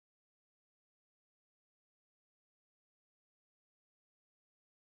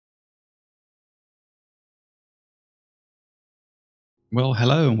Well,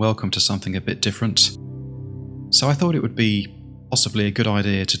 hello and welcome to something a bit different. So I thought it would be possibly a good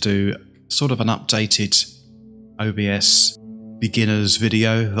idea to do sort of an updated OBS beginners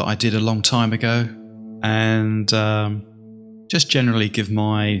video that I did a long time ago, and just generally give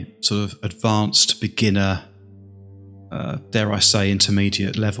my sort of advanced beginner, dare I say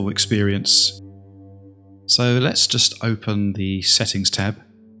intermediate level experience. So let's just open the settings tab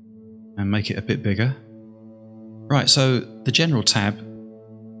and make it a bit bigger. Right, so the general tab,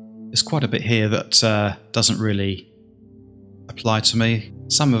 there's quite a bit here that doesn't really apply to me.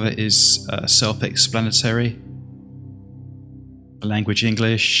 Some of it is self-explanatory. Language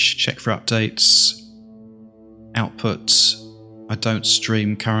English, check for updates. Output, I don't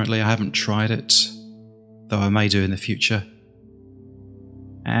stream currently, I haven't tried it, though I may do in the future.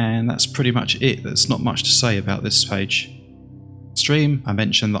 And that's pretty much it. There's not much to say about this page. Stream, I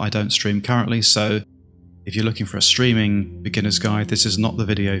mentioned that I don't stream currently, so if you're looking for a streaming beginner's guide, this is not the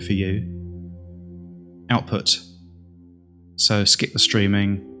video for you. Output, so skip the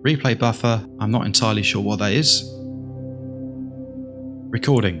streaming. Replay buffer, I'm not entirely sure what that is.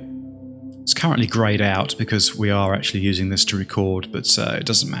 Recording, it's currently greyed out because we are actually using this to record, but it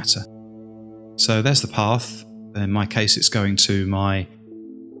doesn't matter. So there's the path. In my case it's going to my,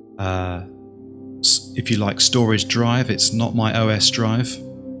 if you like, storage drive. It's not my OS drive.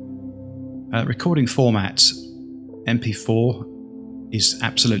 Recording format, MP4 is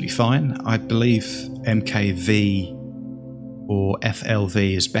absolutely fine. I believe MKV or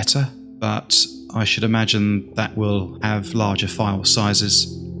FLV is better, but I should imagine that will have larger file sizes.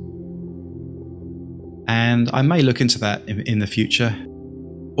 And I may look into that in the future.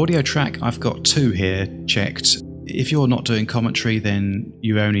 Audio track, I've got 2 here checked. If you're not doing commentary, then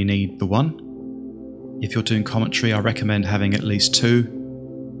you only need the 1. If you're doing commentary, I recommend having at least 2.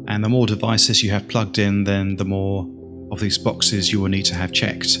 And the more devices you have plugged in, then the more of these boxes you will need to have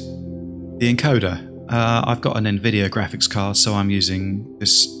checked. The encoder. I've got an NVIDIA graphics card, so I'm using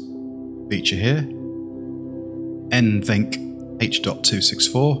this feature here. NVENC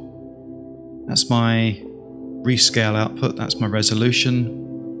H.264. That's my rescale output, that's my resolution.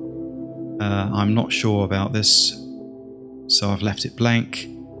 I'm not sure about this, so I've left it blank.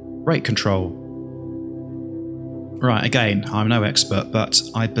 Rate control. Right, again, I'm no expert, but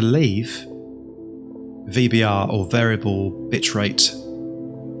I believe VBR, or variable bitrate,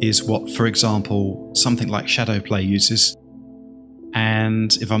 is what, for example, something like Shadowplay uses.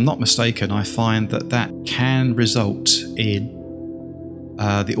 And if I'm not mistaken, I find that that can result in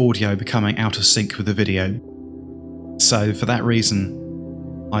the audio becoming out of sync with the video. So for that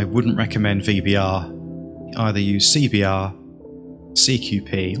reason, I wouldn't recommend VBR. Either use CBR,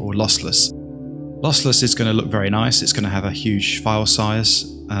 CQP, or lossless. Lossless is going to look very nice, it's going to have a huge file size.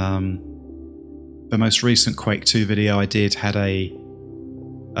 The most recent Quake 2 video I did had a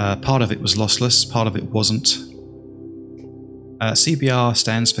part of it was lossless, part of it wasn't. CBR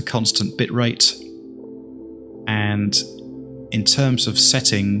stands for constant bitrate, and in terms of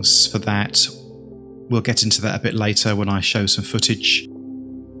settings for that, we'll get into that a bit later when I show some footage.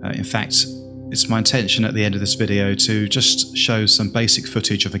 In fact, it's my intention at the end of this video to just show some basic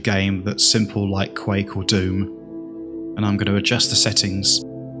footage of a game that's simple like Quake or Doom, and I'm going to adjust the settings.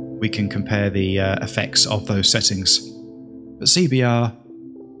 We can compare the effects of those settings. But CBR,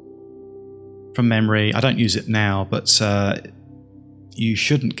 from memory, I don't use it now, but you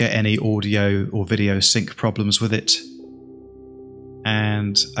shouldn't get any audio or video sync problems with it.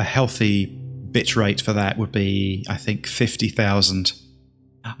 And a healthy bitrate for that would be, I think, 50,000.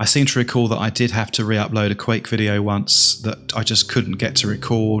 I seem to recall that I did have to re-upload a Quake video once that I just couldn't get to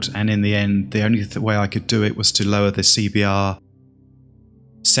record, and in the end the only way I could do it was to lower the CBR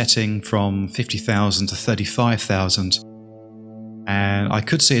setting from 50,000 to 35,000, and I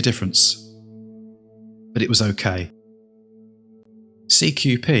could see a difference, but it was okay.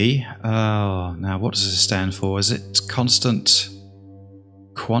 CQP, now what does it stand for? Is it constant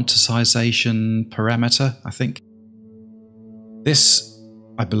quantization parameter, I think? This,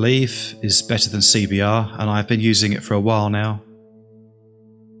 I believe, is better than CBR, and I've been using it for a while now.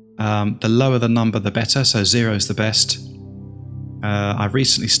 The lower the number the better, so 0 is the best. I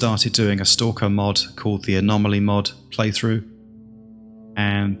recently started doing a stalker mod called the Anomaly mod playthrough,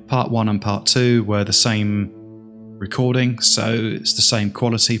 and part 1 and part 2 were the same recording, so it's the same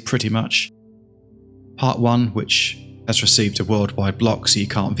quality pretty much. Part 1, which has received a worldwide block, so you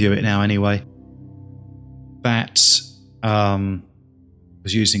can't view it now anyway, that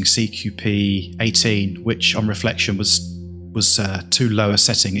was using CQP 18, which on reflection was too low a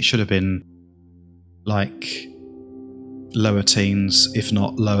setting. It should have been like lower teens, if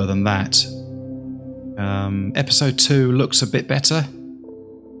not lower than that. Episode 2 looks a bit better.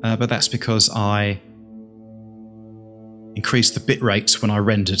 but that's because I increased the bit rate when I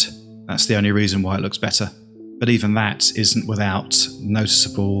rendered. That's the only reason why it looks better. But even that isn't without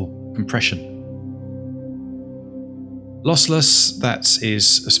noticeable compression. Lossless, that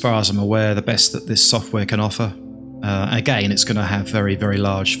is, as far as I'm aware, the best that this software can offer. Again, it's going to have very, very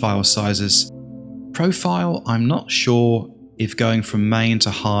large file sizes. Profile, I'm not sure if going from main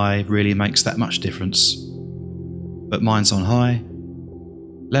to high really makes that much difference. But mine's on high.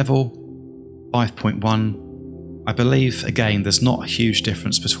 Level, 5.1. I believe, again, there's not a huge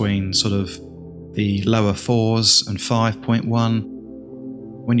difference between sort of the lower 4s and 5.1.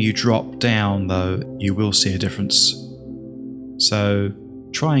 When you drop down, though, you will see a difference. So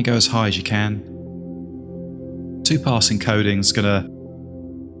try and go as high as you can. 2-pass encoding is going to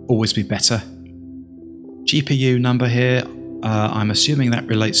always be better. GPU number here, I'm assuming that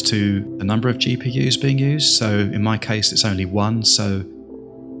relates to the number of GPUs being used. So in my case, it's only 1. So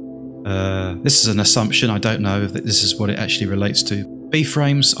this is an assumption. I don't know if this is what it actually relates to.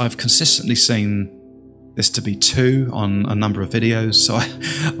 B-frames, I've consistently seen this to be 2 on a number of videos. So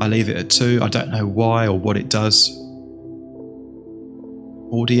I leave it at 2. I don't know why or what it does.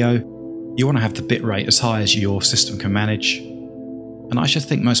 Audio, you want to have the bit rate as high as your system can manage. And I should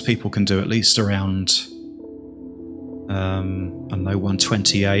think most people can do at least around I don't know,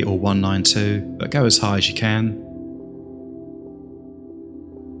 128 or 192, but go as high as you can.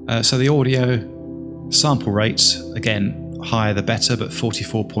 So the audio sample rate, again, higher the better, but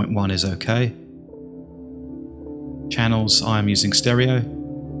 44.1 is okay. Channels, I'm using stereo.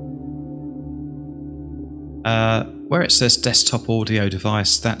 Where it says desktop audio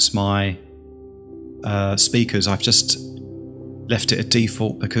device, that's my speakers. I've just left it at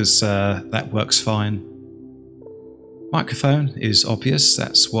default because that works fine. Microphone is obvious,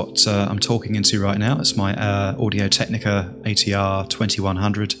 that's what I'm talking into right now. It's my Audio Technica ATR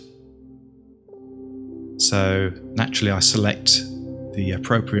 2100. So naturally I select the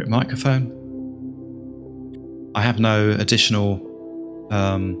appropriate microphone. I have no additional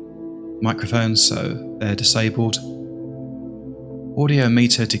microphones, so they're disabled. Audio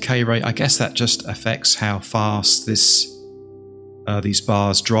meter decay rate, I guess that just affects how fast these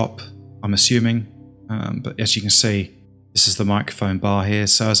bars drop, I'm assuming. But as you can see, this is the microphone bar here,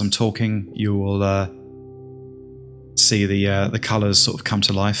 so as I'm talking, you will see the colours sort of come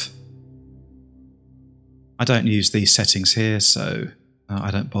to life. I don't use these settings here, so I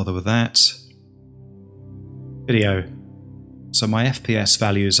don't bother with that. Video. So my FPS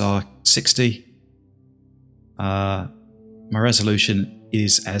values are 60. My resolution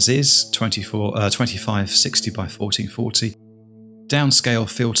is as is, 2560 by 1440. Downscale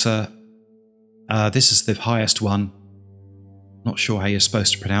filter. This is the highest one. Not sure how you're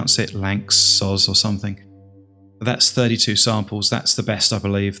supposed to pronounce it, Lanxos or something. But that's 32 samples, that's the best I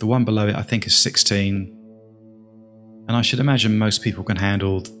believe. The one below it I think is 16. And I should imagine most people can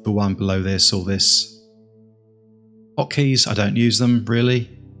handle the one below this or this. Hotkeys, I don't use them really.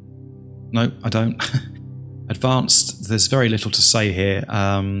 No, I don't. Advanced, there's very little to say here.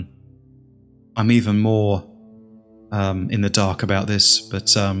 I'm even more in the dark about this,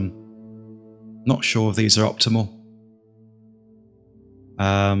 but not sure if these are optimal.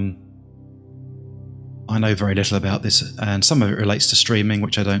 I know very little about this, and some of it relates to streaming,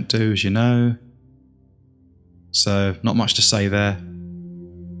 which I don't do, as you know. So, not much to say there.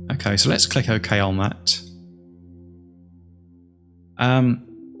 Okay, so let's click OK on that.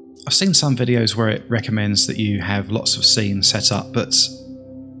 I've seen some videos where it recommends that you have lots of scenes set up, but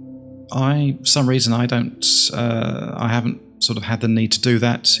for some reason I haven't sort of had the need to do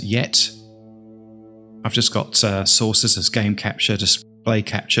that yet. I've just got sources as game capture, display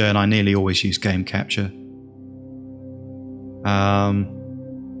capture, and I nearly always use game capture.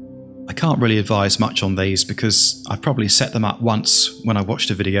 I can't really advise much on these because I probably set them up once when I watched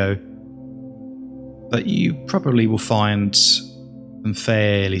a video, but you probably will find them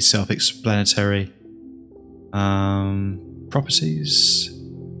fairly self-explanatory. Properties.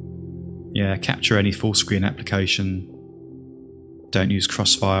 Yeah, capture any full screen application. Don't use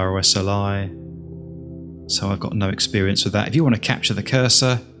Crossfire or SLI. So I've got no experience with that. If you want to capture the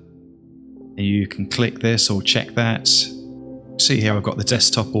cursor, you can click this or check that. See here I've got the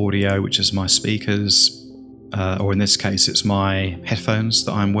desktop audio, which is my speakers, or in this case it's my headphones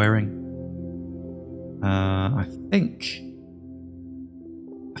that I'm wearing. I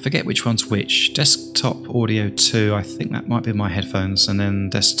forget which one's which. Desktop audio 2, I think that might be my headphones, and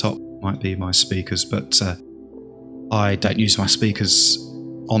then desktop might be my speakers, but I don't use my speakers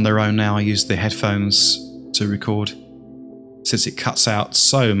on their own now. I use the headphones to record, since it cuts out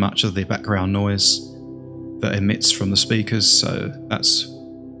so much of the background noise that emits from the speakers, so that's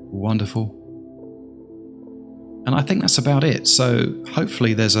Wonderful. And I think that's about it. So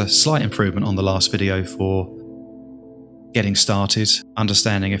hopefully there's a slight improvement on the last video for getting started,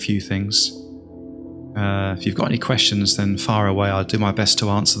 understanding a few things. If you've got any questions, then fire away. I'll do my best to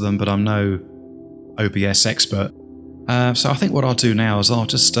answer them, but I'm no OBS expert. So I think what I'll do now is I'll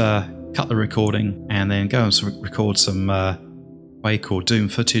just cut the recording and then go and record some Wake or Doom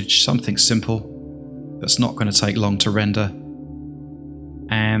footage, something simple that's not going to take long to render.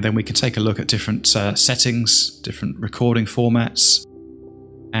 And then we can take a look at different settings, different recording formats,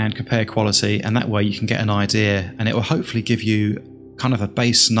 and compare quality, and that way you can get an idea, and it will hopefully give you kind of a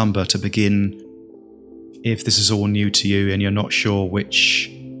base number to begin if this is all new to you and you're not sure which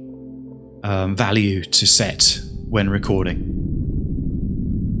value to set when recording.